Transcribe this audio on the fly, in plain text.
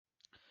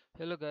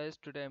Hello guys,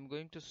 today I'm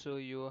going to show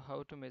you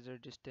how to measure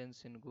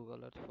distance in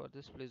Google Earth. For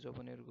this, please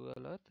open your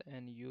Google Earth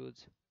and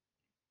use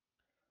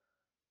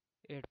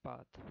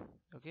Edgepath.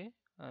 Okay,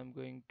 I'm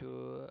going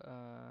to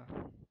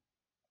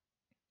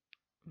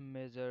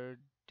measure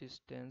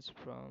distance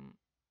from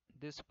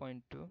this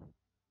point to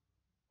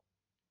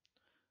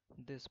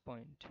this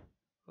point.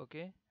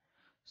 Okay,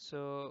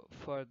 so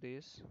for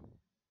this,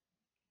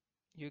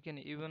 you can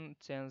even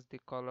change the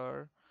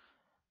color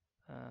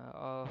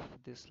of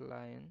this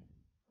line.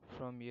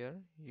 From here,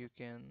 you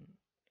can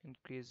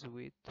increase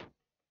width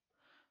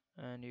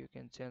and you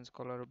can change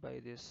color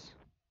by this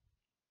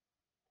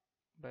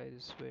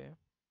way.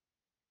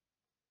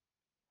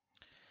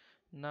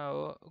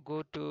 Now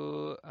go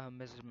to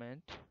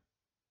measurement,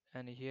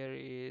 and here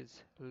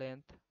is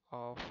length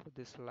of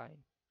this line,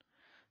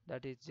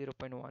 that is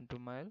 0.12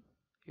 mile.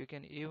 You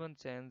can even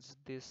change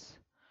this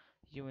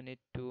unit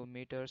to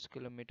meters,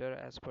 kilometer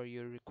as per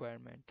your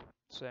requirement.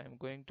 So I'm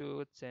going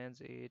to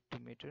change it to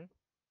meter.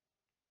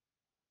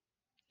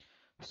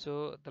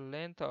 So the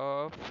length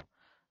of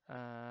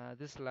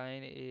this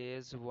line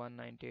is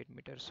 198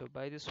 meters. So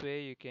by this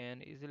way you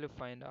can easily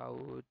find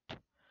out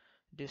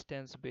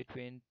distance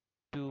between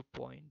 2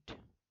 points.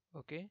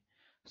 Okay,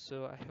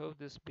 so I hope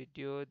this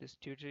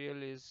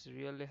tutorial is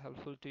really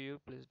helpful to you.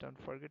 Please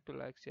don't forget to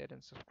like, share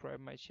and subscribe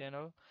my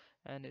channel,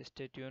 and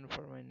stay tuned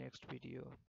for my next video.